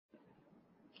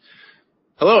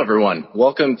Hello, everyone.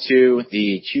 Welcome to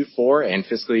the Q4 and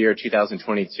fiscal year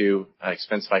 2022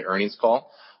 Expensify earnings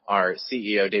call. Our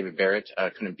CEO, David Barrett,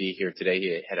 couldn't be here today.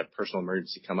 He had a personal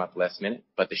emergency come up last minute,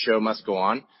 but the show must go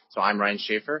on. I'm Ryan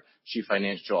Schaefer, Chief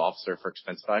Financial Officer for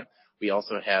Expensify. We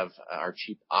also have our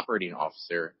Chief Operating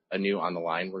Officer, Anu, on the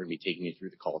line. We're gonna be taking you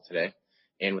through the call today.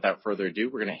 Without further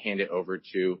ado, we're gonna hand it over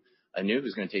to Anu,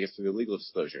 who's gonna take us through the legal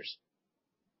disclosures.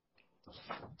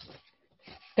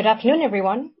 Good afternoon,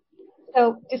 everyone.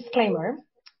 Disclaimer.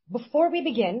 Before we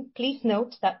begin, please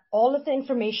note that all of the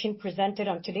information presented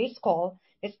on today's call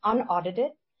is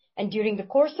unaudited, and during the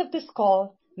course of this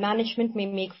call, management may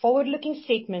make forward-looking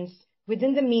statements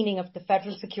within the meaning of the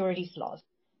federal securities laws.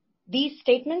 These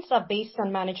statements are based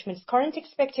on management's current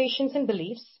expectations and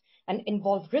beliefs and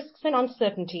involve risks and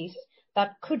uncertainties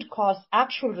that could cause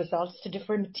actual results to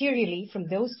differ materially from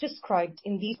those described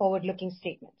in these forward-looking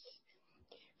statements.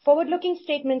 Forward-looking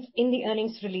statements in the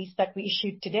earnings release that we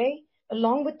issued today,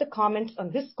 along with the comments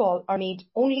on this call, are made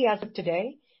only as of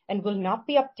today and will not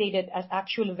be updated as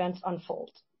actual events unfold.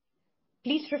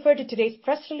 Please refer to today's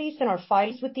press release and our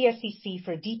filings with the SEC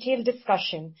for a detailed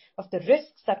discussion of the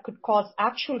risks that could cause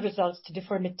actual results to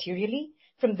differ materially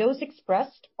from those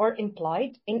expressed or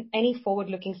implied in any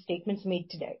forward-looking statements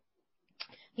made today.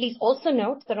 Please also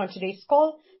note that on today's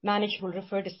call, management will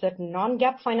refer to certain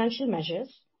non-GAAP financial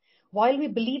measures. While we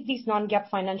believe these non-GAAP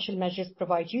financial measures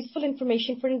provide useful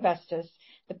information for investors,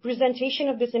 the presentation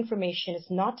of this information is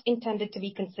not intended to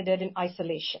be considered in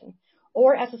isolation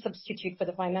or as a substitute for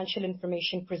the financial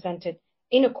information presented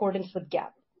in accordance with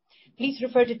GAAP. Please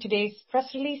refer to today's press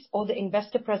release or the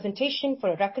investor presentation for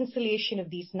a reconciliation of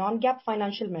these non-GAAP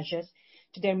financial measures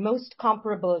to their most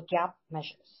comparable GAAP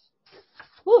measures.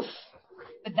 With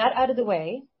that out of the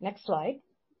way, next slide.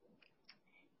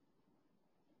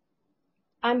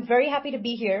 I'm very happy to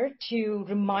be here to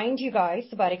remind you guys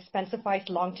about Expensify's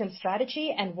long-term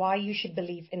strategy and why you should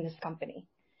believe in this company.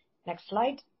 Next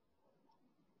slide.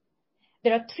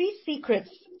 There are 3 secrets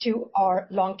to our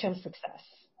long-term success,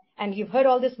 and you've heard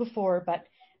all this before, but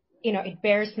it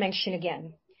bears mention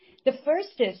again. The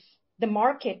first is the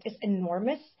market is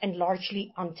enormous and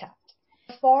largely untapped.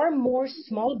 Far more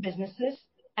small businesses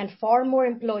and far more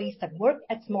employees that work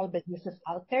at small businesses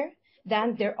out there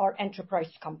than there are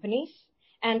enterprise companies.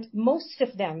 And most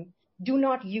of them do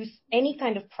not use any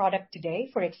kind of product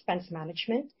today for expense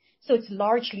management, so it's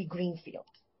largely greenfield.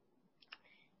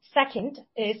 Second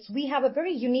is we have a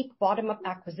very unique bottom-up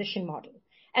acquisition model.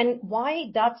 And why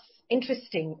that's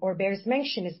interesting or bears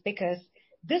mention is because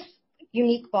this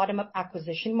unique bottom-up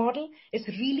acquisition model is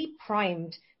really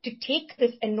primed to take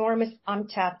this enormous,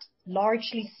 untapped,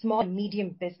 largely small and medium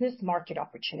business market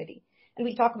opportunity. And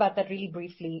we'll talk about that really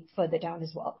briefly further down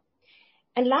as well.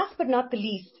 And last but not the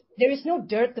least, there is no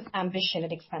dearth of ambition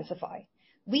at Expensify.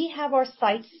 We have our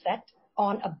sights set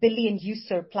on a 1 billion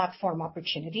user platform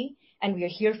opportunity, and we are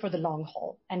here for the long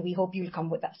haul, and we hope you'll come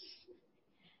with us.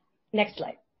 Next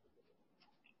slide.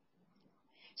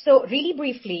 So really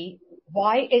briefly,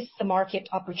 why is the market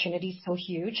opportunity so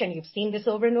huge? And you've seen this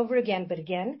over and over again, but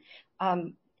again,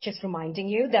 just reminding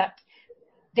you that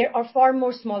there are far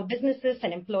more small businesses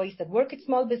and employees that work at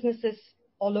small businesses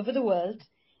all over the world.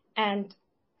 And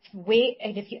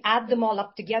if you add them all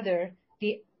up together,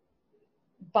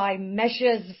 by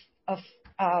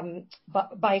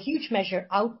a huge measure,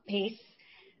 outpace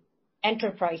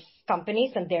enterprise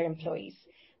companies and their employees.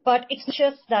 But it's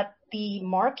just that the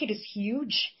market is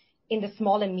huge in the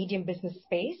small and medium business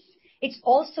space. It's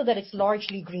also that it's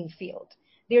largely greenfield.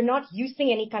 They're not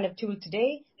using any kind of tool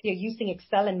today. They're using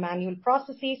Excel and manual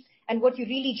processes. And what you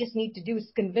really just need to do is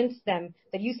convince them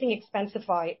that using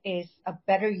Expensify is a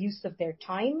better use of their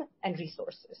time and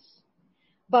resources.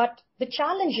 But the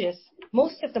challenge is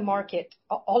most of the market,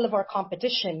 all of our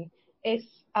competition, is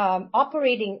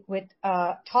operating with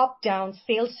a top-down,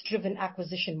 sales-driven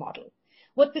acquisition model.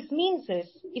 What this means is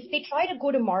if they try to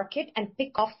go to market and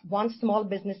pick off one small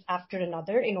business after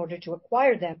another in order to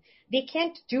acquire them, they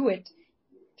can't do it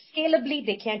scalably,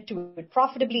 they can't do it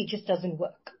profitably, it just doesn't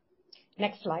work.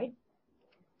 Next slide.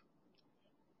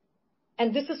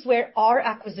 And this is where our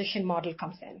acquisition model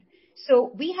comes in.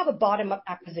 So we have a bottom-up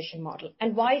acquisition model.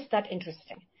 And why is that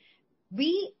interesting?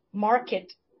 We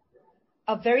market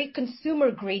a very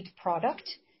consumer-grade product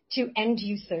to end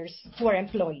users who are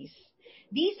employees.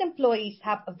 These employees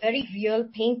have a very real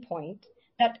pain point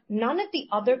that none of the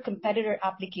other competitor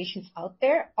applications out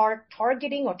there are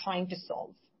targeting or trying to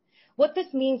solve. What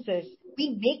this means is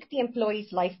we make the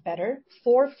employee's life better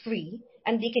for free,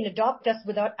 and they can adopt us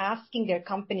without asking their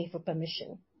company for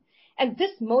permission. And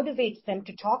this motivates them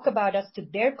to talk about us to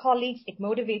their colleagues. It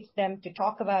motivates them to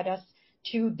talk about us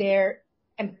to their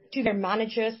to their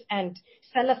managers and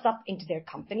sell us up into their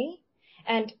company.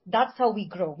 And that's how we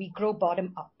grow. We grow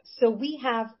bottom up. So we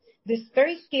have this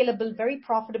very scalable, very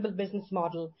profitable business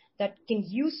model that can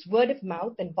use word of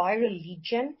mouth and viral lead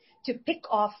gen to pick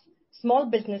off small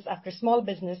business after small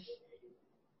business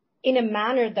in a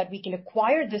manner that we can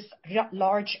acquire this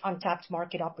large untapped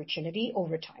market opportunity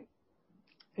over time.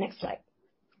 Next slide.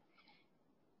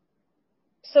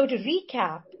 So to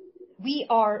recap, we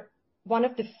are one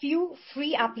of the few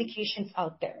free applications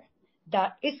out there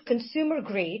that is consumer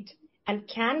grade and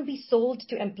can be sold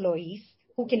to employees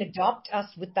who can adopt us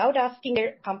without asking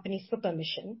their companies for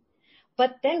permission.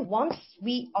 But then once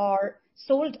we are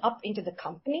sold up into the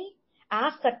company,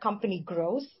 as that company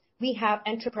grows, we have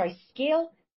enterprise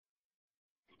scale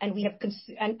and we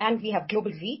have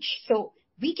global reach. So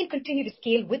we can continue to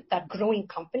scale with that growing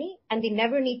company and they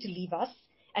never need to leave us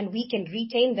and we can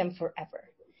retain them forever.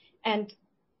 And,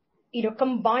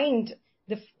 combined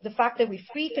the fact that we're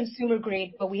free consumer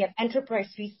grade, but we have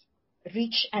enterprise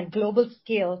reach and global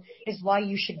scale is why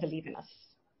you should believe in us.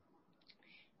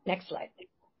 Next slide.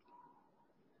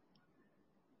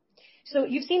 So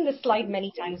you've seen this slide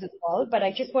many times as well, but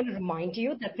I just want to remind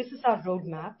you that this is our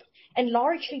roadmap. And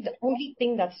largely the only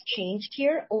thing that's changed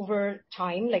here over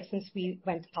time, like since we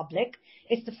went public,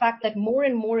 is the fact that more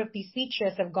and more of these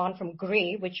features have gone from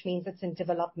gray, which means it's in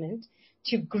development,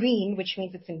 to green, which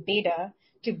means it's in beta,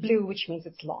 to blue, which means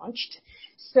it's launched.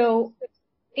 So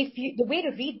the way to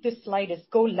read this slide is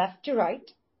go left to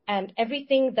right, and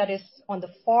everything that is on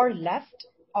the far left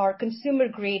are consumer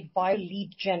grade viral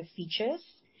lead gen features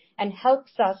and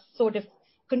helps us sort of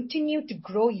continue to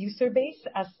grow user base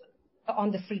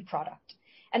on the free product.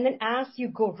 And then as you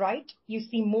go right, you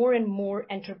see more and more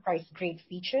enterprise grade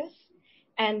features.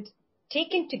 And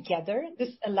taken together,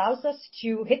 this allows us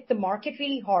to hit the market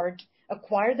really hard,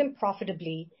 acquire them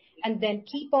profitably, and then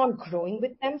keep on growing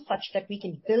with them such that we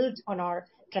can build on our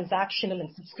transactional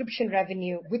and subscription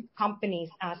revenue with companies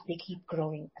as they keep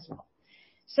growing as well.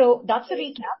 So that's a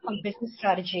recap on business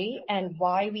strategy and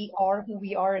why we are who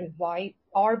we are and why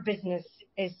our business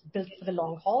is built for the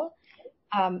long haul.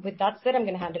 With that said, I'm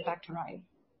going to hand it back to Ryan.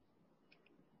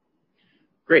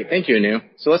 Great. Thank you, Anu.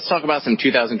 So let's talk about some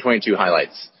 2022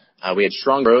 highlights. We had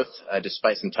strong growth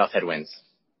despite some tough headwinds.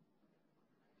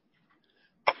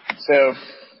 So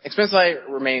Expensify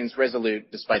remains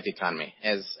resolute despite the economy.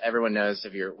 As everyone knows,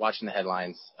 if you're watching the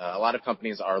headlines, a lot of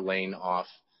companies are laying off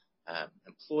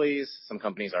employees. Some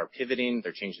companies are pivoting.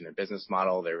 They're changing their business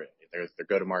model, their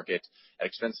go-to-market.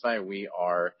 At Expensify, we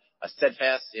are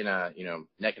steadfast in an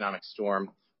economic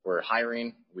storm. We're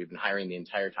hiring. We've been hiring the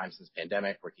entire time since the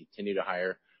pandemic. We're continuing to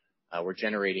hire. We're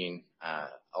generating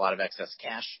a lot of excess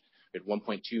cash. We had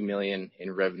 $1.2 million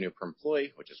in revenue per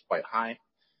employee, which is quite high.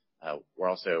 We're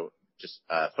also just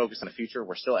focused on the future.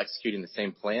 We're still executing the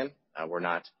same plan. We're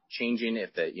not changing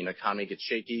if the economy gets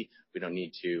shaky. We don't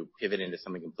need to pivot into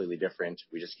something completely different.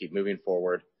 We just keep moving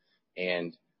forward.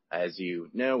 And as you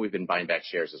know, we've been buying back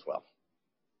shares as well.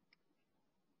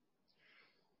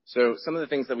 So some of the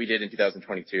things that we did in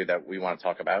 2022 that we want to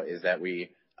talk about is that we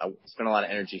spent a lot of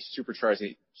energy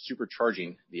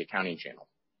supercharging the accounting channel.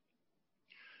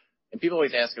 And people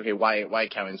always ask, okay, why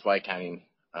accountants, why accounting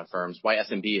firms, why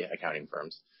SMB accounting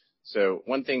firms? So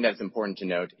one thing that's important to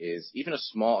note is even a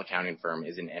small accounting firm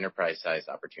is an enterprise-sized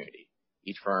opportunity.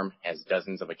 Each firm has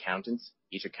dozens of accountants.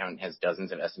 Each accountant has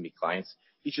dozens of SMB clients.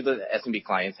 Each of the SMB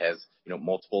clients has,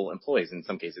 multiple employees. In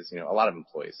some cases, a lot of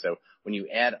employees. So when you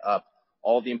add up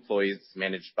all the employees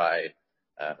managed by,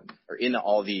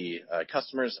 all the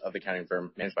customers of the accounting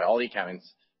firm managed by all the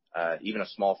accountants, even a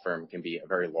small firm can be a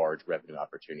very large revenue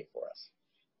opportunity for us.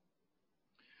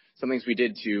 Some things we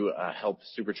did to help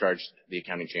supercharge the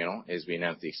accounting channel is we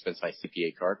announced the Expensify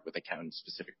CPA card with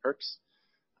accountant-specific perks.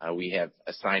 We have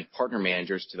assigned partner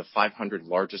managers to the 500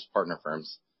 largest partner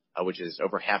firms, which is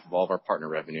over half of all of our partner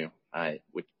revenue,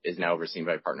 which is now overseen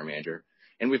by a partner manager.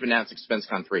 And we've announced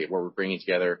ExpensiCon 3, where we're bringing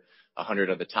together 100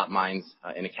 of the top minds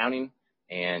in accounting.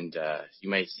 And you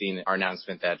might have seen our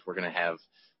announcement that we're going to have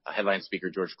a headline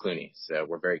speaker, George Clooney. So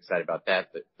we're very excited about that.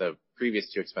 The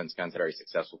previous two ExpensiCons are very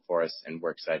successful for us, and we're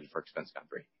excited for ExpensiCon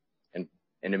 3 and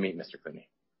to meet Mr. Clooney.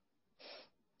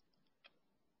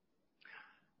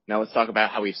 Now let's talk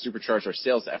about how we've supercharged our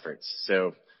sales efforts.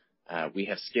 So we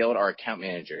have scaled our account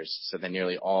managers so that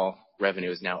nearly all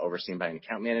revenue is now overseen by an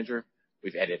account manager.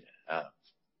 We've added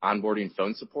onboarding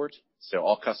phone support. So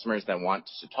all customers that want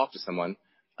to talk to someone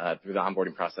through the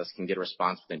onboarding process can get a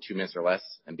response within 2 minutes or less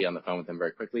and be on the phone with them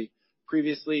very quickly.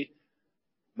 Previously,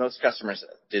 most customers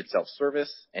did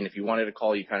self-service, and if you wanted to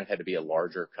call, you kind of had to be a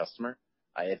larger customer.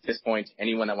 At this point,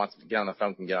 anyone that wants to get on the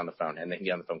phone can get on the phone, and they can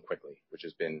get on the phone quickly, which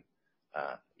has been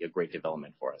a great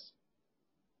development for us.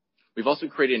 We've also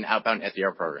created an outbound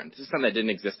SDR program. This is something that didn't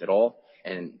exist at all,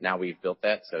 and now we've built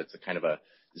that, so it's a kind of a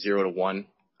 0 to 1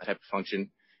 type of function,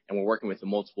 and we're working with the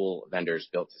multiple vendors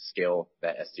built to scale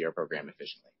that SDR program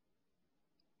efficiently.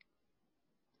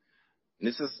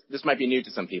 And this might be new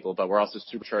to some people, but we're also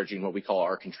supercharging what we call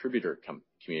our contributor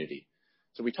community.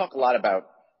 So we talk a lot about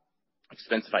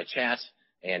Expensify Chat,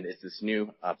 and it's this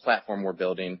new platform we're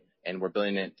building, and we're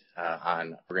building it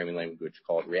on a programming language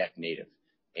called React Native.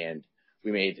 And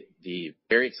we made the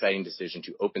very exciting decision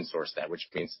to open source that, which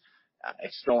means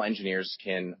external engineers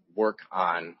can work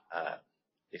on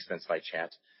Expensify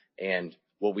Chat. And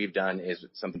what we've done is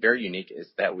something very unique, is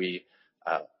that we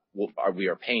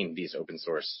are paying these open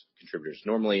source contributors.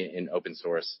 Normally in open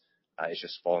source, it's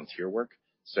just volunteer work.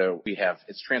 So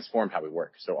it's transformed how we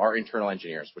work. So our internal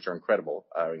engineers, which are incredible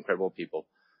people,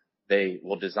 they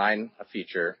will design a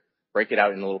feature, break it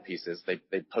out into little pieces.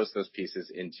 They post those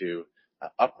pieces into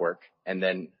Upwork, and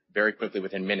then very quickly,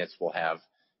 within minutes, we'll have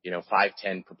 5,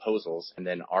 10 proposals, and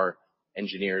then our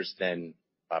engineers then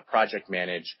project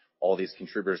manage all these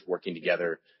contributors working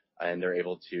together, and they're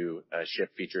able to ship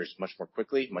features much more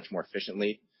quickly, much more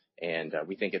efficiently, and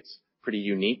we think it's pretty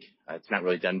unique. It's not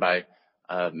really done by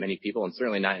many people, and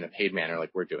certainly not in a paid manner like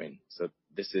we're doing. So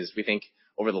this is, we think,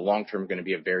 over the long term, going to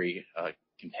be a very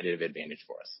competitive advantage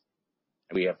for us.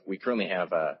 And we currently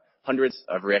have hundreds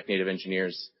of React Native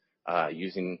engineers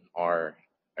using are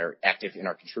active in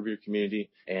our contributor community,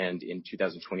 and in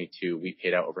 2022, we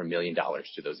paid out over $1 million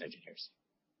to those engineers.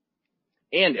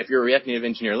 And if you're a React Native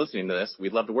engineer listening to this,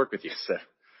 we'd love to work with you, so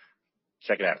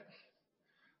check it out.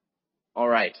 All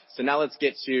right, so now let's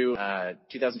get to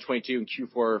 2022 and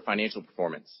Q4 financial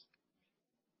performance.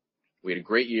 We had a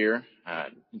great year.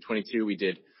 In 22, we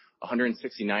did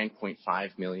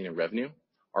 $169.5 million in revenue.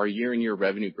 Our year-on-year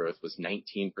revenue growth was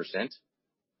 19%.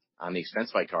 On the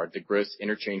Expensify Card, the gross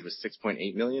interchange was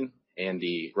 $6.8 million, and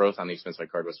the growth on the Expensify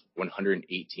Card was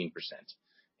 118%.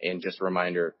 And just a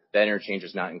reminder, that interchange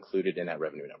is not included in that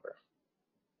revenue number.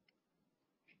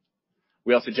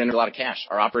 We also generated a lot of cash.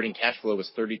 Our operating cash flow was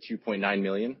 $32.9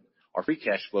 million. Our free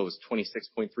cash flow was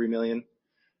 $26.3 million.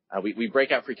 We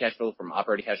break out free cash flow from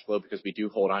operating cash flow because we do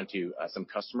hold on to some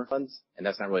customer funds, and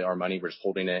that's not really our money. We're just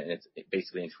holding it, and it's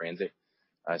basically in transit.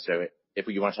 So if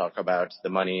you want to talk about the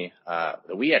money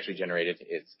that we actually generated,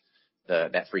 it's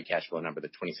that free cash flow number, the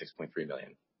 $26.3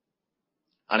 million.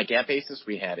 On a GAAP basis,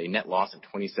 we had a net loss of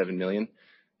 $27 million.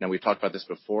 Now, we've talked about this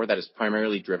before. That is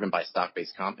primarily driven by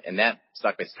stock-based comp, and that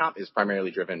stock-based comp is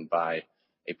primarily driven by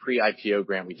a pre-IPO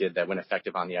grant we did that went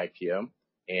effective on the IPO.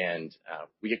 And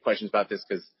we get questions about this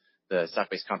because the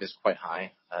stock-based comp is quite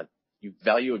high. You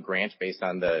value a grant based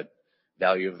on the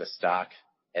value of the stock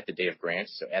at the day of grant.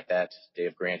 So at that day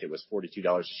of grant, it was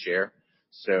 $42 a share.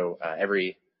 So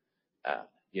every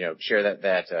share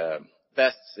that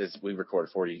vests is we record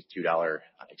 $42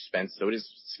 expense. So it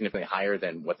is significantly higher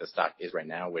than what the stock is right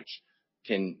now, which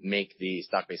can make the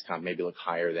stock-based comp maybe look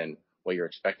higher than what you're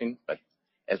expecting. But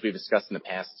as we've discussed in the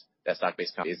past, that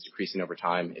stock-based comp is decreasing over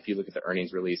time. If you look at the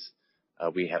earnings release,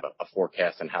 we have a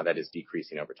forecast on how that is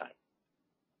decreasing over time.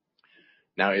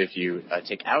 Now, if you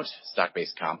take out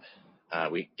stock-based comp,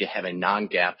 we have a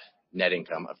non-GAAP net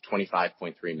income of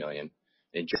 $25.3 million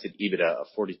and adjusted EBITDA of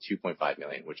 $42.5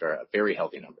 million, which are very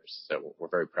healthy numbers. So we're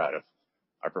very proud of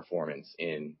our performance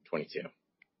in 22.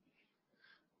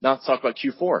 Now let's talk about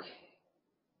Q4.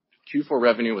 Q4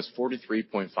 revenue was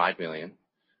 $43.5 million.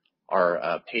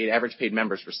 Our average paid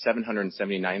members were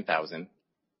 779,000.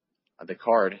 The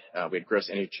card, we had gross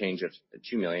interchange of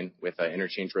 $2 million with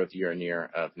interchange growth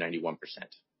year-on-year of 91%.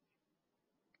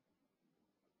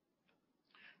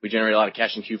 We generated a lot of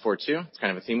cash in Q4 too. It's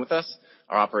kind of a theme with us.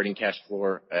 Our operating cash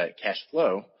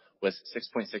flow was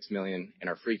 $6.6 million, and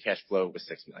our free cash flow was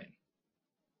 $6 million.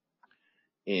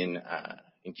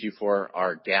 In Q4,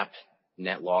 our GAAP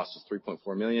net loss was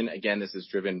 $3.4 million. Again, this is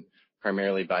driven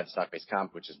primarily by the stock-based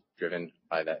comp, which is driven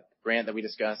by that grant that we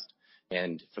discussed.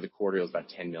 And for the quarter, it was about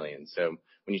 $10 million. So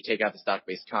when you take out the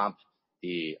stock-based comp,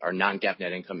 our non-GAAP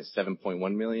net income is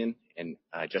 $7.1 million and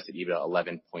adjusted EBITDA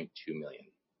 $11.2 million.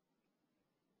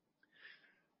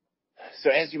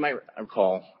 So as you might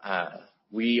recall,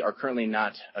 we are currently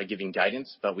not giving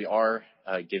guidance, but we are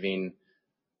giving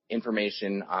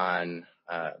information on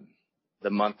the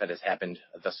month that has happened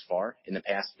thus far. In the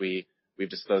past, we've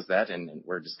disclosed that, and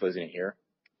we're disclosing it here.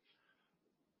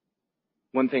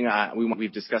 One thing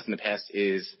we've discussed in the past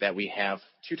is that we have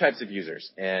two types of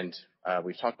users, and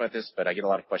we've talked about this, but I get a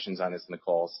lot of questions on this in the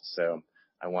calls, so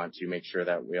I want to make sure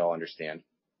that we all understand.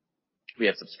 We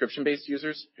have subscription-based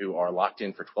users who are locked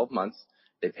in for 12 months.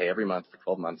 They pay every month for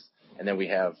 12 months. And then we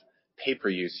have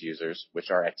pay-per-use users, which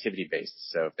are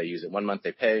activity-based. So if they use it 1 month,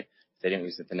 they pay. If they don't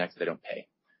use it the next, they don't pay.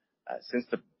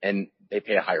 And they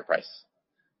pay a higher price.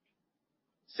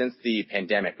 Since the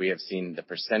pandemic, we have seen the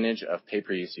percentage of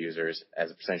pay-per-use users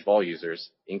as a percentage of all users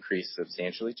increase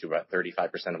substantially to about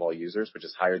 35% of all users, which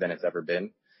is higher than it's ever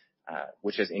been,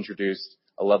 which has introduced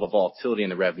a level of volatility in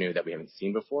the revenue that we haven't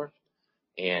seen before.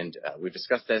 And we've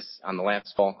discussed this on the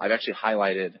last call. I've actually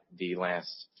highlighted the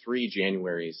last 3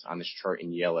 Januaries on this chart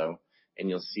in yellow, and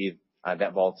you'll see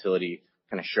that volatility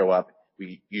kind of show up.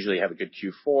 We usually have a good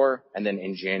Q4, and then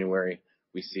in January,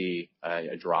 we see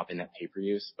a drop in that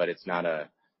pay-per-use, but it's not a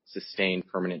sustained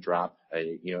permanent drop.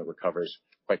 It recovers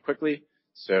quite quickly.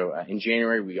 So in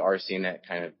January, we are seeing that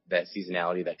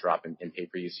seasonality, that drop in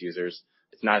pay-per-use users.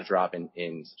 It's not a drop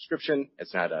in subscription.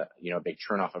 It's not a big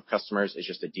churn off of customers. It's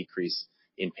just a decrease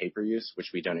in pay-per-use,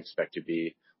 which we don't expect to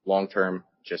be long-term,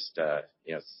 just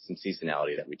some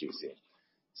seasonality that we do see.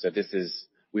 So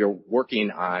we are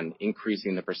working on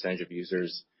increasing the percentage of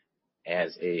users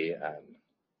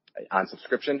on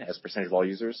subscription as a percentage of all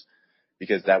users,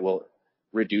 because that will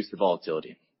reduce the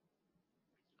volatility.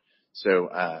 So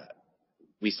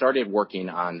we started working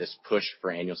on this push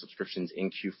for annual subscriptions in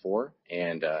Q4,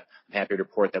 and I'm happy to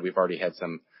report that we've already had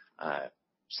some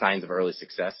signs of early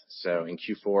success. So in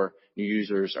Q4, new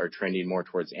users are trending more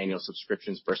towards annual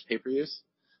subscriptions versus pay-per-use.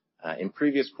 In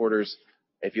previous quarters,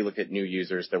 if you look at new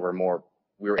users,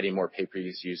 we were adding more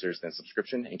pay-per-use users than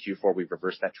subscription. In Q4, we've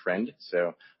reversed that trend.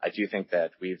 So I do think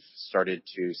that we've started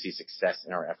to see success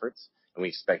in our efforts, and we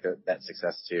expect that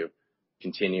success to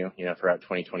continue, throughout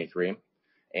 2023.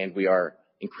 And we are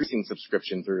increasing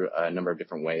subscription through a number of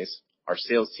different ways. Our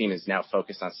sales team is now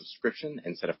focused on subscription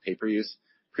instead of pay-per-use.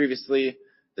 Previously,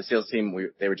 the sales team,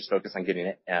 they were just focused on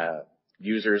getting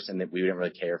users, and that we didn't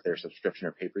really care if they're subscription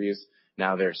or pay-per-use.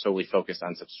 Now they're solely focused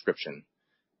on subscription.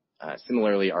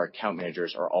 Similarly, our account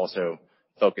managers are also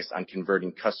focused on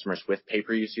converting customers with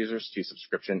pay-per-use users to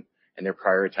subscription, and they're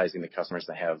prioritizing the customers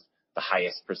that have the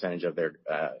highest percentage of their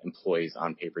employees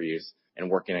on pay-per-use and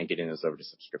working on getting those over to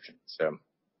subscription. So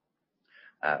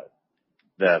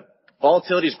the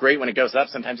volatility is great when it goes up.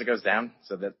 Sometimes it goes down.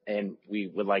 And we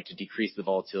would like to decrease the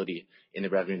volatility in the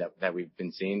revenue that we've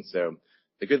been seeing. So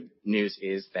the good news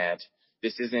is that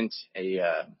this isn't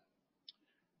an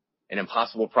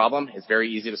impossible problem. It's very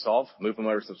easy to solve. Move them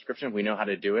over to subscription. We know how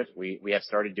to do it. We have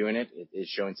started doing it. It is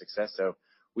showing success. So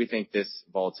we think this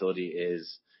volatility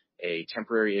is a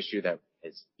temporary issue that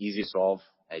is easy to solve.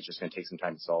 It's just going to take some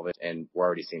time to solve it, and we're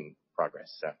already seeing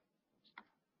progress. So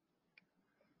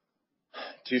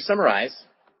to summarize,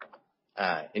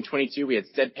 in 22, we had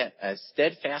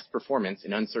steadfast performance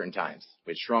in uncertain times.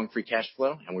 We had strong free cash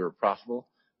flow, and we were profitable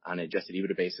on an adjusted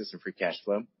EBITDA basis and free cash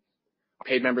flow. Our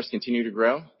paid members continue to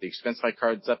grow. The Expensify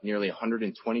Card's up nearly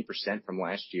 120% from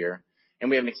last year, and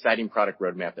we have an exciting product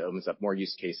roadmap that opens up more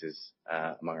use cases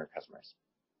among our customers.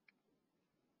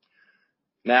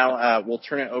 Now, we'll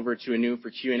turn it over to Anu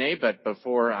for Q&A, but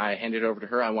before I hand it over to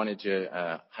her, I wanted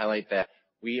to highlight that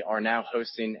we are now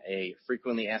hosting a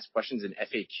frequently asked questions and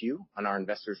FAQ on our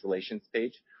investors relations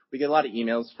page. We get a lot of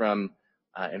emails from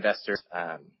investors,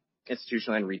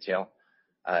 institutional and retail,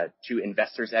 to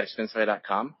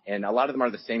investors@expensify.com, and a lot of them are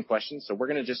the same questions. So we're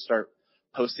going to just start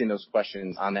posting those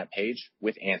questions on that page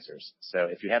with answers. So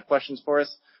if you have questions for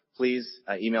us, please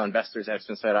email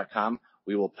investors@expensify.com.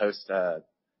 We will post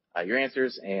your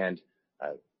answers and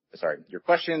your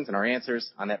questions and our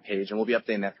answers on that page, and we'll be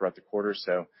updating that throughout the quarter.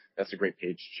 So that's a great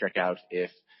page to check out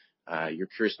if you're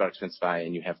curious about Expensify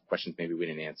and you have questions maybe we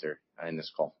didn't answer in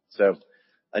this call. So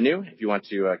Anu, if you want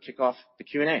to kick off the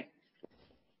Q&A.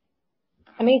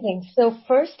 Amazing. So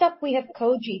first up, we have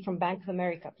Koji from Bank of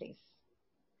America, please.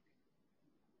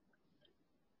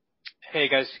 Hey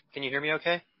guys, can you hear me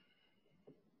okay?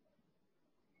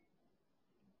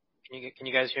 Can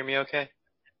you guys hear me okay?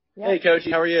 Yeah. Hey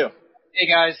Koji, how are you? Hey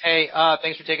guys, hey,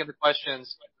 thanks for taking the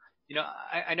questions.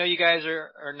 I know you guys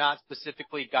are not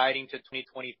specifically guiding to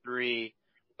 2023,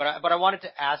 but I wanted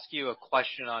to ask you a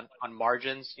question on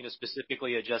margins,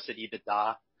 specifically adjusted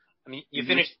EBITDA. I mean, you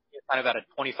finished kind of at a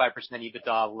 25%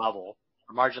 EBITDA level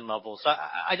or margin level. So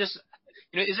I just,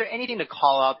 is there anything to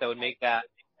call out that would make that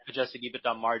adjusted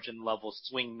EBITDA margin level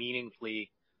swing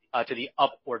meaningfully to the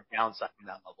up or downside from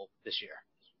that level this year?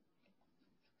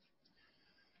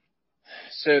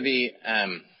 So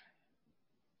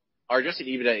our adjusted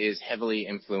EBITDA is heavily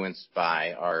influenced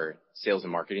by our sales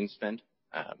and marketing spend.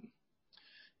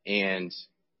 And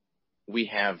we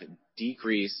have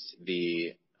decreased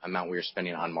the amount we are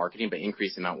spending on marketing, but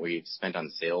increased the amount we've spent on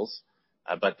sales.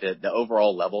 But the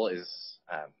overall level is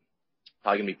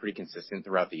probably going to be pretty consistent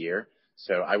throughout the year.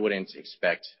 So I wouldn't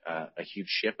expect a huge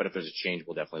shift, but if there's a change,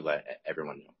 we'll definitely let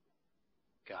everyone know.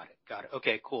 Got it.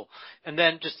 Okay, cool. And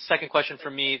then just a second question for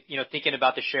me, thinking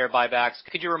about the share buybacks,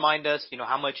 could you remind us,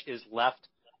 how much is left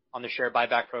on the share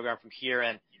buyback program from here?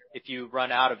 And if you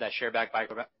run out of that share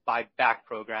buyback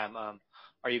program,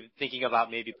 are you thinking about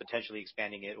maybe potentially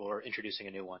expanding it or introducing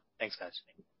a new one? Thanks, guys.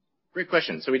 Great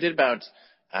question. So we did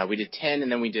 10,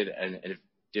 and then we did an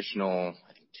additional,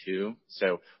 I think, 2.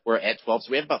 So we're at 12.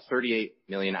 So we have about 38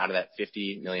 million out of that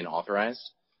 50 million authorized.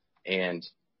 And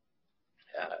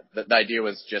the idea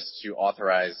was just to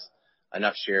authorize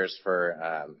enough shares for,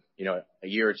 a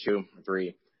year or 2, or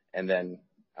 3, and then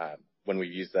when we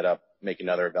use that up, make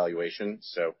another evaluation.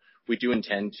 So we do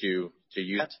intend to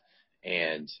use that,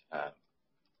 and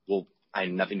I have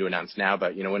nothing to announce now,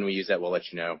 but when we use that, we'll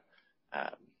let you know.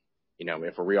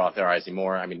 If we're reauthorizing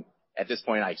more, I mean, at this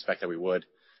point, I expect that we would,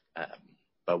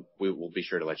 but we will be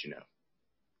sure to let you know.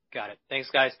 Got it. Thanks,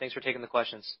 guys. Thanks for taking the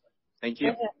questions. Thank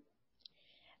you.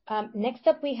 Next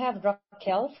up, we have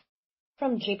Raquel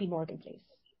from JP Morgan, please.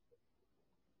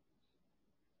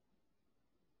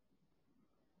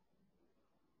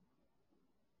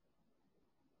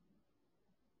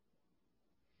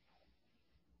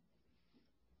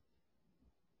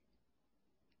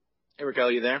 Hey, Raquel,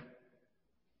 are you there?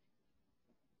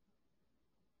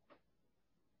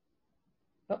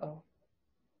 Uh-oh.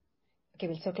 Okay,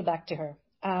 we'll circle back to her.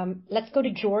 Let's go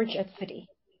to George at Citi.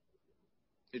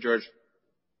 Hey, George.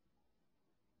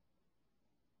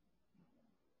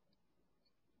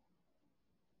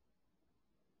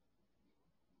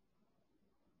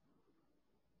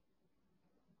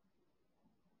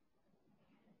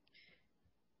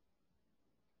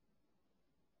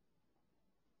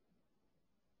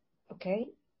 Okay.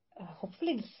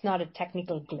 Hopefully this is not a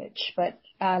technical glitch, but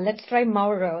let's try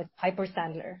Mauro at Piper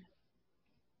Sandler.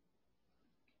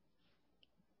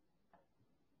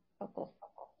 Oh, cool.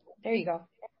 There you go.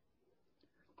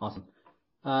 Awesome.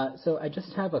 So I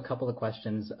just have a couple of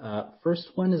questions.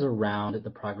 First one is around the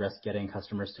progress getting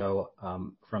customers to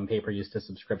from pay-per-use to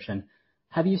subscription.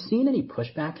 Have you seen any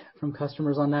pushback from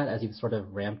customers on that as you've sort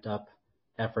of ramped up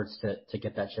efforts to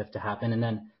get that shift to happen? And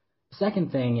then the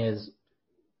second thing is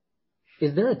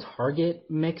there a target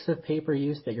mix of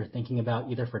pay-per-use that you're thinking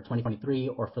about either for 2023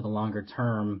 or for the longer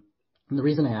term? And the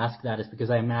reason I ask that is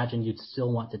because I imagine you'd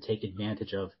still want to take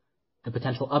advantage of the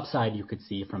potential upside you could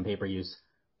see from pay-per-use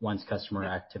once customer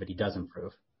activity does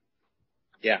improve.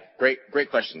 Yeah, great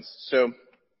questions. So,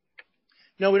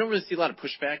 no, we don't really see a lot of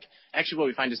pushback. Actually, what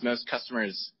we find is most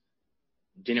customers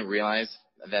didn't realize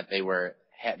that they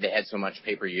had so much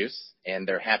pay-per-use, and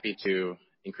they're happy to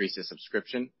increase the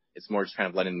subscription. It's more just kind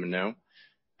of letting them know.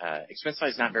 Expensify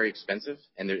is not very expensive,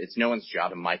 and it's no one's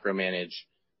job to micromanage,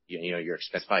 your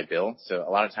Expensify bill. So a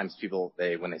lot of times people,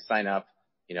 when they sign up,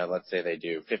 let's say they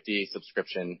do 50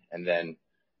 subscription, and then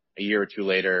a year or 2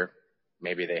 later,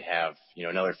 maybe they have,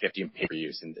 another 50 in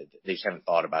pay-per-use, and they just haven't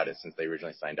thought about it since they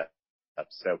originally signed up.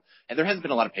 So, and there hasn't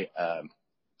been a lot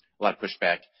of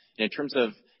pushback. And in terms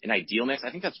of an ideal mix,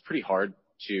 I think that's pretty hard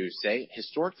to say.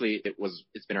 Historically,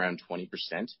 it's been around 20%.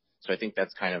 So I think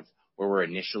that's kind of where we're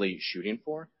initially shooting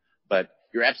for. But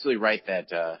you're absolutely right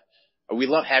that we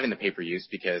love having the pay-per-use,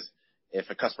 because if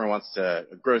a customer wants to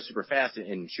grow super fast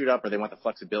and shoot up, or they want the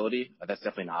flexibility, that's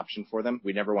definitely an option for them.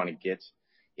 We never want to get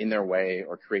in their way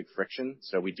or create friction.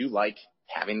 So we do like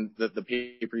having the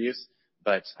pay-per-use,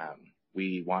 but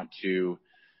we want to,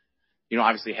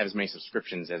 obviously have as many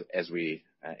subscriptions as we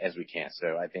can.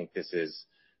 So I think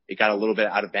it got a little bit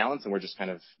out of balance, and we're just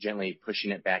kind of gently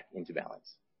pushing it back into balance.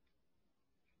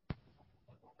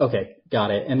 Okay,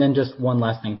 got it. And then just one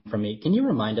last thing from me. Can you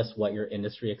remind us what your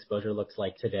industry exposure looks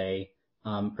like today,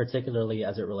 particularly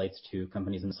as it relates to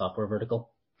companies in the software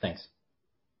vertical? Thanks.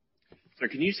 So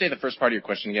can you say the first part of your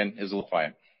question again? It was a little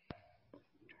quiet.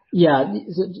 Yeah.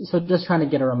 So just trying to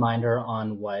get a reminder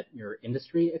on what your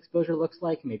industry exposure looks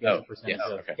like, maybe as a percentage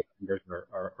of vendors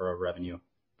or revenue.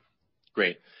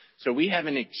 Great. So we have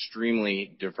an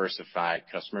extremely diversified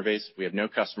customer base. We have no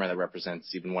customer that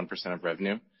represents even 1% of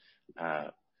revenue.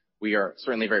 We are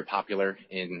certainly very popular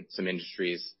in some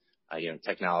industries,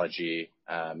 technology,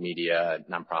 media,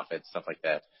 nonprofits, stuff like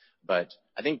that. But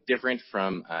I think different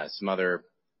from some other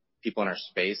people in our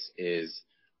space is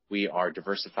we are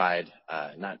diversified,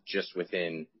 not just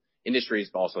within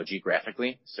industries, but also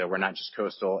geographically. So we're not just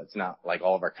coastal. It's not like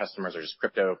all of our customers are just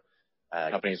crypto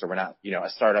companies, or we're not, a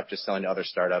startup just selling to other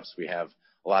startups. We have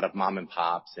a lot of mom and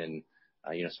pops and,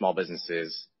 small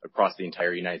businesses across the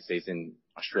entire United States and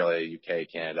Australia, UK,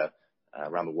 Canada,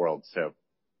 around the world. So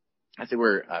I think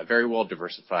we're very well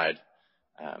diversified.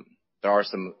 There are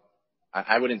some,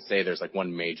 I wouldn't say there's like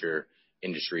one major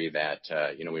industry that,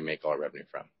 we make all our revenue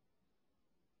from.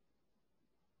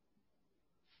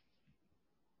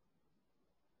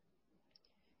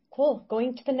 Cool.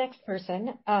 Going to the next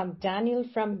person, Daniel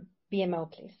from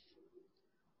BMO, please.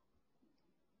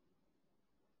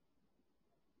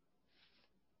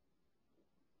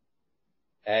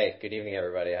 Hey, good evening,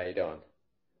 everybody. How you doing?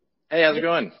 Hey, how's it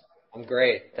going? I'm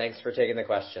great. Thanks for taking the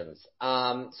questions.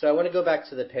 So I want to go back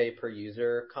to the pay per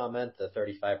user comment, the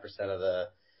 35% of the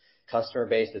customer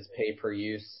base that's pay per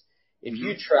use. If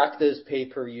you track those pay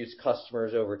per use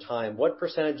customers over time, what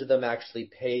percentage of them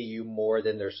actually pay you more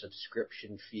than their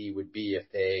subscription fee would be if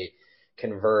they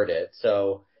convert it?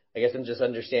 So I guess I'm just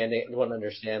want to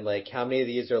understand like how many of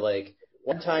these are like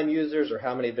one-time users or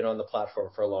how many have been on the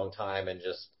platform for a long time and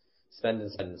just spend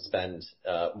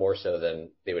more so than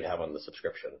they would have on the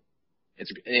subscription.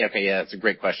 It's a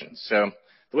great question. So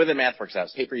the way the math works out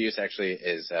is pay-per-use actually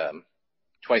is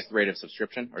twice the rate of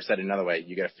subscription, or said another way,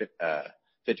 you get a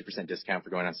 50% discount for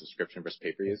going on subscription versus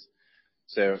pay-per-use.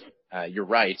 So you're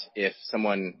right. If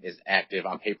someone is active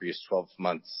on pay-per-use 12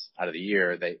 months out of the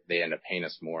year, they end up paying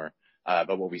us more.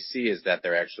 But what we see is that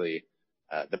they're actually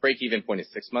the break-even point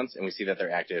is 6 months, and we see that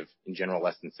they're active in general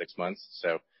less than 6 months.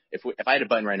 So if I had a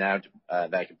button right now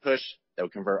that I could push that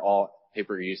would convert all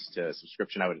pay-per-use to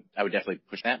subscription, I would definitely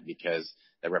push that because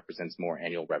that represents more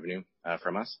annual revenue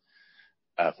from us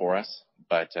for us.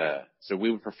 But so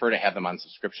we would prefer to have them on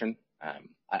subscription.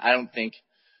 I don't think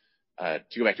to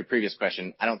go back to your previous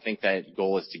question, I don't think that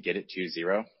goal is to get it to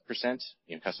 0%.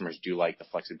 Customers do like the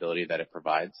flexibility that it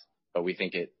provides, but we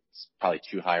think it's probably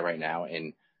too high right now,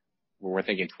 and we're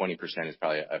thinking 20% is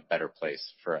probably a better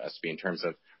place for us to be in terms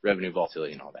of revenue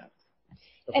volatility and all that.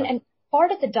 Okay. And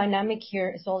part of the dynamic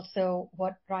here is also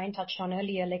what Ryan touched on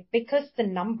earlier, like because the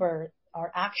number,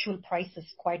 our actual price is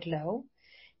quite low,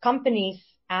 companies,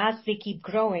 as they keep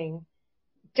growing,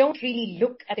 don't really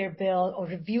look at their bill or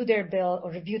review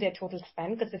their total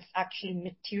spend because it's actually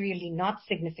materially not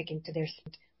significant to their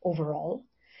spend overall.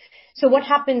 So what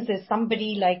happens is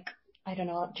somebody like, I don't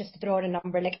know, just to throw out a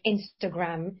number, like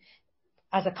Instagram,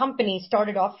 as a company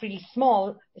started off really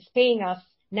small, is paying us,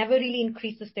 never really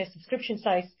increases their subscription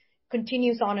size,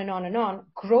 continues on and on and on,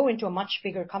 grow into a much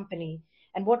bigger company.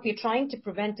 And what we're trying to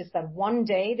prevent is that one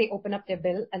day they open up their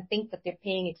bill and think that they're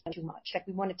paying too much. Like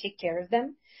we want to take care of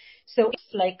them. So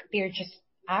it's like they're just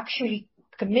actually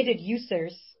committed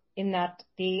users in that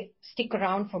they stick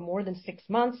around for more than 6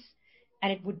 months,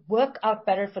 and it would work out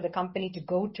better for the company to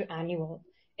go to annual.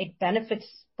 It benefits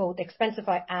both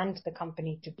Expensify and the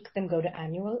company to make them go to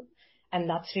annual. And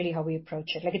that's really how we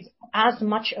approach it. Like it's as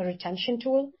much a retention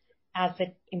tool as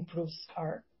it improves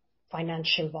our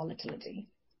financial volatility.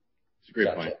 It's a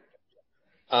great point.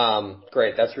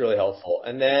 Great. That's really helpful.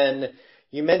 And then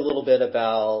you mentioned a little bit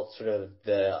about sort of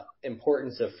the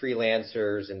importance of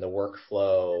freelancers in the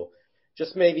workflow.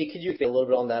 Just maybe could you get a little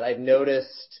bit on that? I've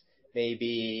noticed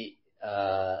maybe,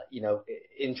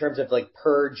 in terms of like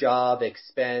per job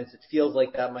expense, it feels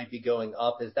like that might be going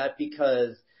up. Is that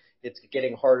because it's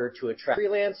getting harder to attract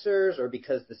freelancers or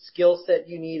because the skill set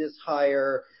you need is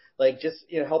higher? Like just,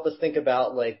 help us think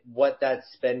about like what that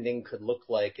spending could look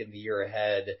like in the year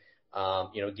ahead,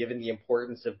 given the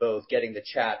importance of both getting the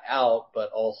chat out,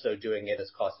 but also doing it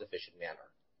as cost efficient manner.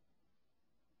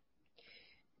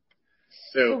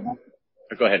 So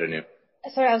go ahead, Anu.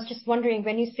 Sorry, I was just wondering,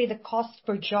 when you say the cost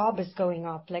per job is going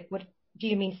up, like what do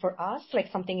you mean for us? Like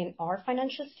something in our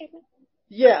financial statement?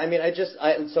 Yeah, I mean, I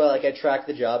track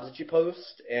the jobs that you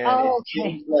post, and it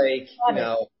seems like,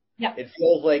 it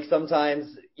feels like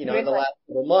sometimes, in the last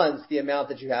couple months, the amount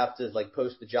that you have to like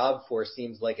post the job for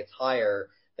seems like it's higher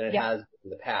than it has in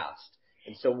the past.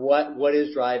 And so what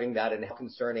is driving that, and how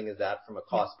concerning is that from a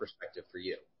cost perspective for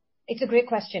you? It's a great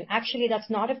question. Actually, that's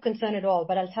not of concern at all,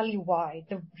 but I'll tell you why.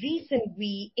 The reason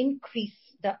we increase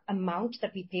the amount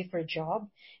that we pay for a job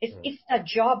is if that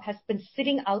job has been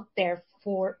sitting out there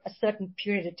for a certain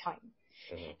period of time.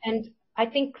 And I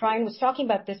think Ryan was talking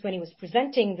about this when he was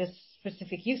presenting this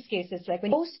specific use cases. Like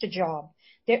when you post a job,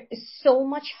 there is so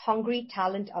much hungry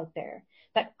talent out there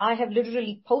that I have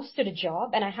literally posted a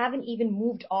job and I haven't even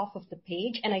moved off of the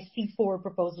page and I see 4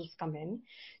 proposals come in.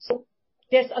 So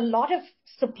there's a lot of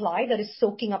supply that is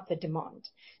soaking up the demand.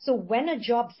 So when a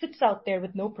job sits out there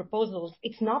with no proposals,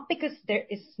 it's not because there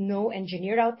is no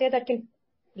engineer out there that can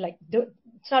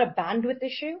it's not a bandwidth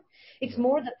issue. It's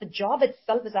more that the job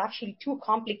itself is actually too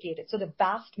complicated. So the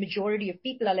vast majority of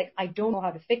people are like, I don't know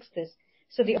how to fix this.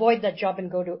 So they avoid that job and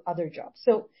go to other jobs.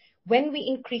 So when we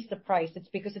increase the price, it's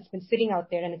because it's been sitting out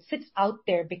there, and it sits out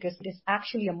there because it is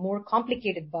actually a more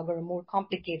complicated bug or a more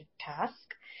complicated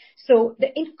task. So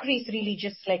the increase really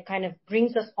just like kind of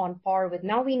brings us on par with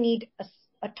now we need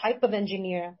a type of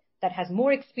engineer that has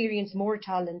more experience, more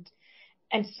talent.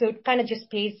 And so it kind of just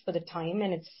pays for the time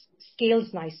and it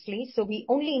scales nicely. So we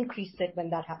only increase it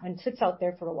when that happens, sits out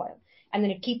there for a while. And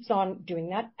then it keeps on doing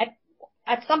that.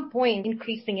 At some point,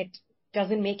 increasing it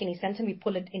doesn't make any sense and we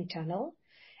pull it internal.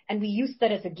 And we use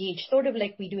that as a gauge, sort of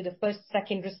like we do the first,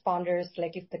 second responders.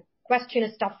 Like if the question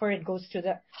is tougher, it goes to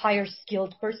the higher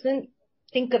skilled person.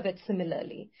 Think of it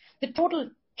similarly. The total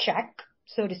check,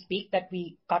 so to speak, that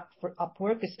we got for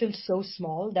Upwork is still so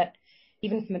small that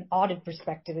even from an audit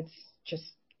perspective, it's just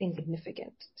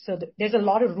insignificant. So there's a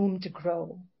lot of room to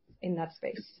grow in that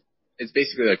space. It's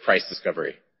basically like price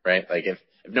discovery, right? Like if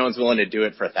no one's willing to do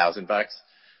it for $1,000,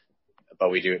 but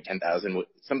we do it 10,000,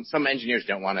 some engineers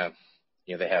don't want to,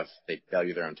 they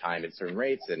value their own time at certain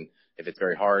rates. And if it's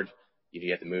very hard,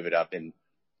 you have to move it up, and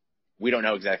we don't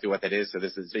know exactly what that is. So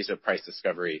this is basically a price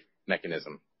discovery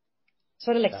mechanism.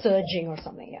 Sort of like surging or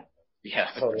something. Yeah. Yeah.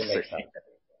 Totally makes sense.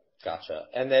 Gotcha.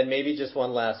 And then maybe just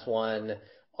one last one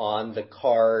on the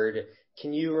card.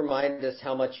 Can you remind us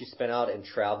how much you spent out in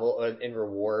travel in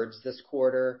rewards this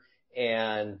quarter,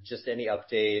 and just any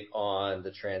update on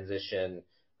the transition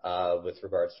with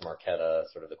regards to Marqeta,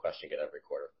 sort of the question you get every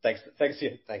quarter. Thank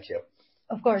you.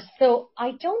 Of course. So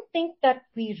I don't think that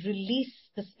we release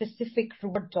the specific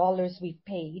reward dollars we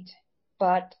paid,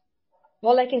 but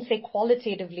all I can say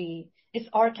qualitatively is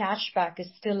our cashback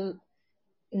is still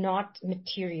not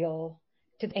material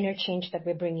to the interchange that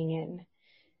we're bringing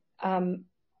in.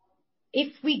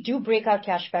 If we do break out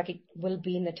cashback, it will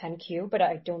be in the 10Q, but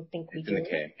I don't think we do. In the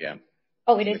K, yeah.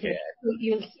 Oh, it is.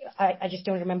 I just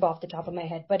don't remember off the top of my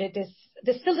head, but it is.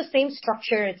 There's still the same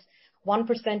structure. It's 1%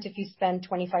 if you spend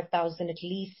 25,000 at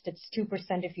least. It's 2%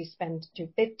 if you spend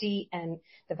 250, and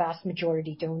the vast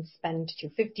majority don't spend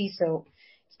 250. So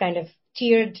it's kind of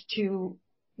tiered to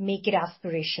make it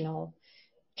aspirational,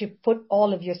 to put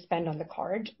all of your spend on the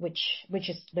card, which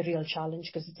is the real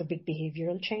challenge because it's a big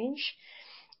behavioral change.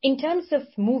 In terms of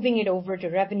moving it over to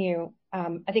revenue,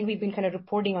 I think we've been kind of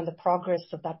reporting on the progress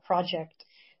of that project.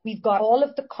 We've got all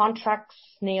of the contracts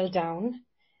nailed down.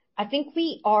 I think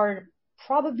we are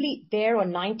probably there or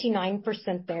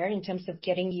 99% there in terms of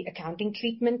getting the accounting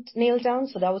treatment nailed down.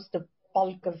 So that was the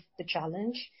bulk of the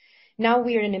challenge. Now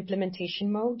we are in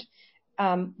implementation mode.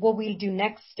 What we'll do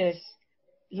next is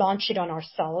launch it on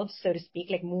ourselves, so to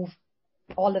speak, like move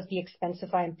all of the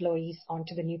Expensify employees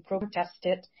onto the new program, test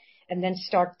it, and then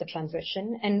start the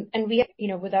transition. And we,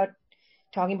 without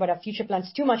talking about our future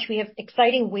plans too much, we have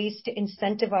exciting ways to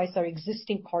incentivize our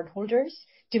existing cardholders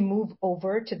to move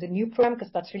over to the new program,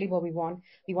 because that's really what we want.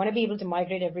 We want to be able to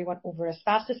migrate everyone over as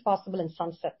fast as possible and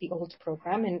sunset the old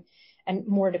program, and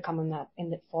more to come on that in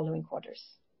the following quarters.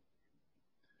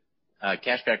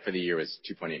 Cashback for the year was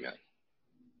 $2.8 million.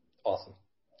 Awesome.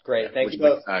 Great. Thank you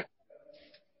both.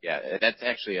 Yeah, that's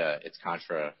actually it's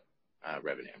contra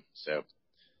revenue. So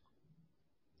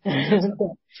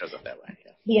shows up that way.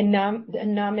 Yeah. The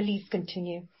anomalies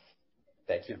continue.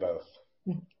 Thank you both.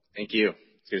 Thank you.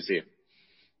 It's good to see you.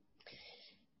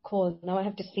 Cool. Now I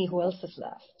have to see who else is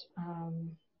left.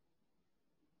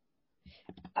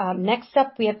 Next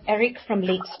up, we have Eric from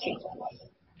Lake Street.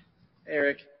 Hey,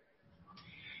 Eric.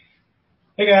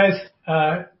 Hey, guys.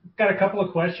 Got a couple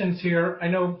of questions here. I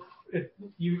know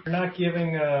you're not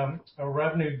giving a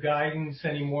revenue guidance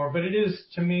anymore, but it is,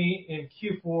 to me, in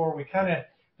Q4,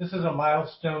 this is a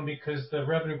milestone because the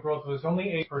revenue growth was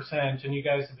only 8%, and you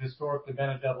guys have historically been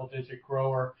a double-digit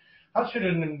grower. How should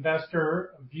an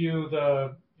investor view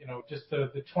just the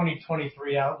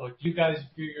 2023 outlook? Do you guys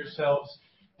view yourselves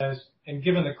as, and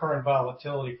given the current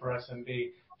volatility for SMB,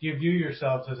 do you view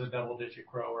yourselves as a double-digit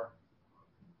grower?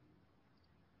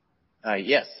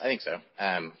 Yes, I think so.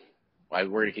 We're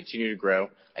going to continue to grow.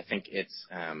 I think it's,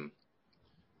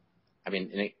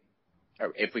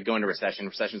 if we go into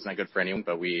recession's not good for anyone,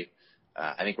 but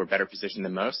I think we're better positioned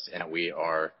than most, and we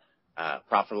are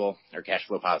profitable or cash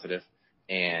flow positive,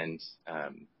 and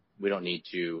we don't need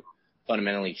to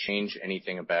fundamentally change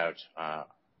anything about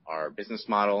our business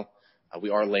model.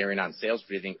 We are layering on sales,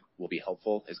 which I think will be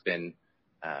helpful. The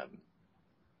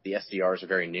SDRs are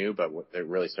very new, but they're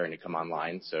really starting to come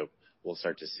online. So we'll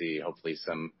start to see hopefully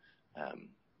some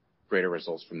greater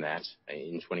results from that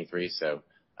in 23. So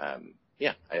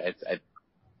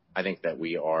I think that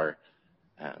we are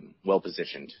well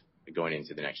positioned going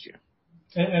into the next year.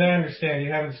 And I understand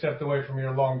you haven't stepped away from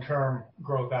your long-term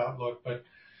growth outlook, but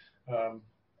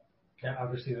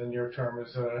obviously the near term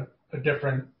is a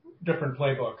different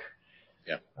playbook.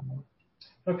 Yeah.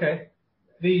 Okay.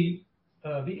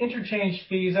 the interchange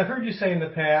fees. I've heard you say in the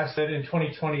past that in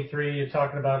 2023, you're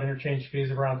talking about interchange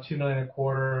fees of around $2 million a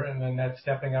quarter, and then that's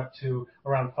stepping up to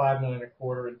around $5 million a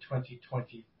quarter in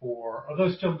 2024. Are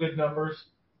those still good numbers?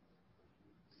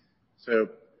 So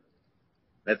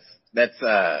that's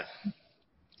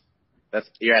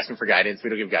you're asking for guidance. We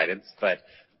don't give guidance, but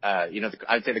I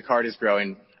would say the card is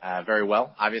growing very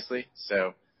well, obviously.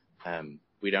 So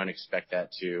we don't expect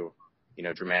that to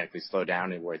dramatically slow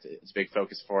down. It's a big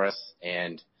focus for us,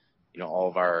 and all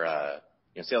of our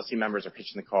sales team members are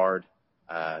pitching the card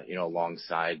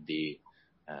alongside the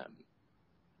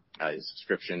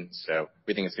subscription. So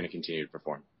we think it's going to continue to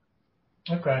perform.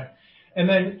 Okay. And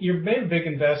then you made a big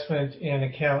investment in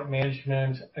account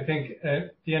management. I think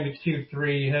at the end of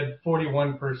Q3, you had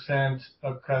 41%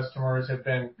 of customers have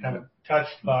been kind of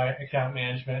touched by account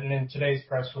management. And in today's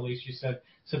press release, you said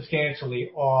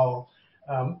substantially all.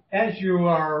 As you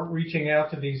are reaching out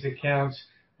to these accounts,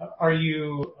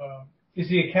 is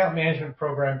the account management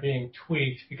program being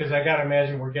tweaked? Because I got to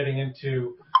imagine we're getting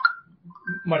into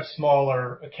much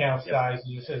smaller account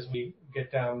sizes as we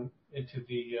get down into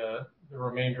the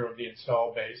remainder of the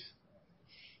install base.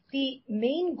 The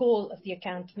main goal of the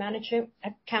account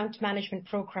management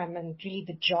program, and really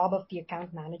the job of the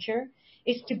account manager,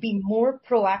 is to be more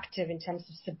proactive in terms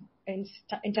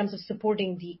of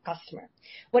supporting the customer.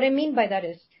 What I mean by that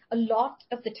is, a lot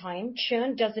of the time,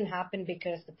 churn doesn't happen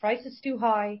because the price is too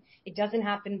high. It doesn't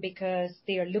happen because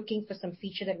they are looking for some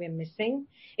feature that we're missing.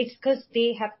 It's because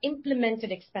they have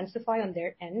implemented Expensify on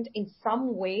their end in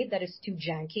some way that is too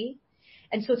janky.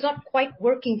 And so it's not quite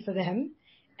working for them.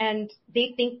 And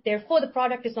they think, therefore, the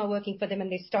product is not working for them, and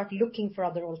they start looking for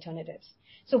other alternatives.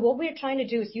 So what we're trying to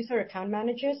do is use our account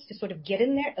managers to sort of get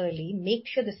in there early, make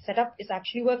sure the setup is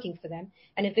actually working for them.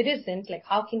 And if it isn't,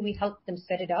 how can we help them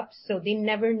set it up so they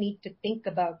never need to think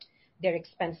about their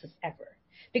expenses ever?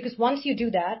 Because once you do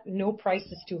that, no price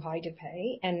is too high to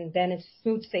pay, and then it's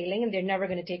smooth sailing, and they're never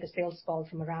going to take a sales call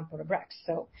from a Ramp or a Brex.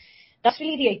 So that's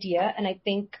really the idea, and I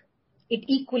think it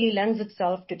equally lends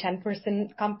itself to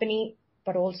 10-person company,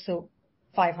 but also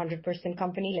 500-person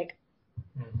company.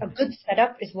 A good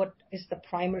setup is what is the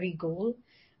primary goal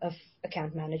of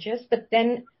account managers. But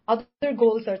then other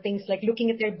goals are things like looking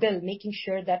at their bill, making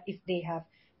sure that if they have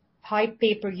high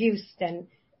paper use, then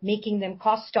making them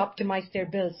cost optimize their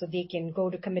bill so they can go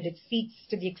to committed seats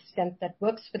to the extent that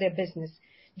works for their business.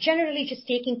 Generally, just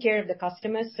taking care of the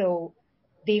customer so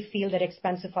they feel that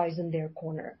Expensify is in their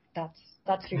corner.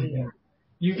 That's really it.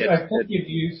 I think you've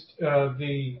used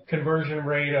the conversion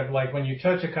rate of when you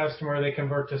touch a customer, they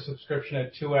convert to subscription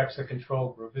at 2x the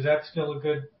control group. Is that still a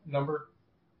good number?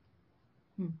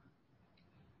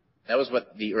 That was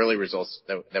what the early results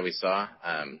that we saw.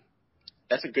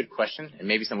 That's a good question, and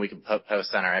maybe something we can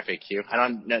post on our FAQ. I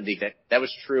don't know that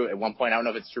was true at one point. I don't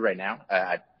know if it's true right now.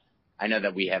 I know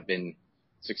that we have been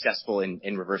successful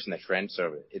in reversing the trend,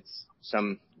 so it's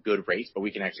some good rate, but we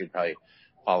can actually probably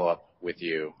follow up with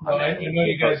you on that. I know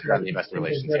you guys are on the investor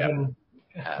relations.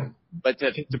 But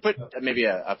to put maybe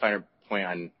a finer point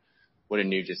on what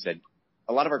Anu just said,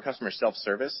 a lot of our customers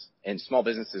self-service, and small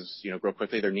businesses, grow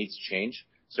quickly. Their needs change.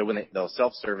 So when they'll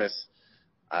self-service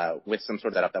with some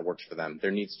sort of setup that works for them,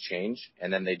 their needs change,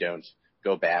 and then they don't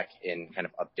go back and kind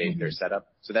of update their setup.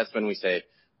 So that's when we say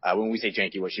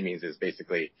janky, what she means is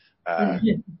basically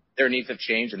their needs have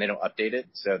changed and they don't update it.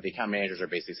 So the account managers are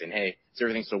basically saying, hey, is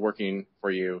everything still working for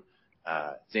you?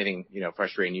 Is anything,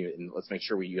 frustrating you? And let's make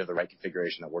sure you have the right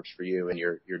configuration that works for you and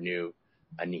your new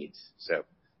needs. So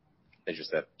I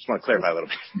just want to clarify a little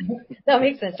bit. That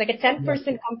makes sense. Like a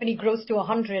 10-person company grows to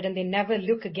 100 and they never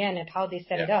look again at how they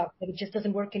set it up. Like it just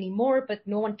doesn't work anymore, but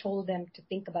no one told them to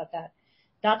think about that.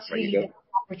 That's really the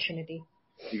opportunity.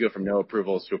 You go from no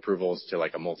approvals to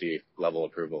like a multi-level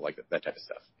approval, like that type of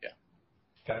stuff. Yeah.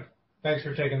 Okay. Thanks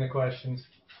for taking the questions.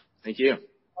 Thank you. Of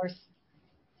course.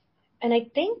 And I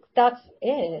think that's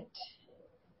it.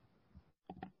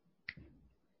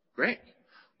 Great.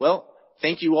 Well,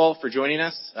 thank you all for joining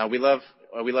us. We love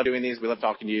doing these. We love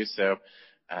talking to you. So,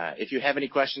 if you have any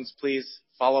questions, please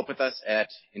follow up with us at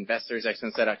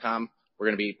investors@expensify.com. We're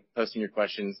going to be posting your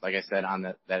questions, like I said,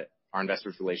 on our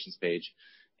investors relations page,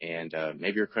 and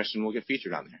maybe your question will get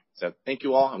featured on there. So, thank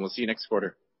you all, and we'll see you next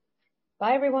quarter.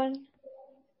 Bye, everyone.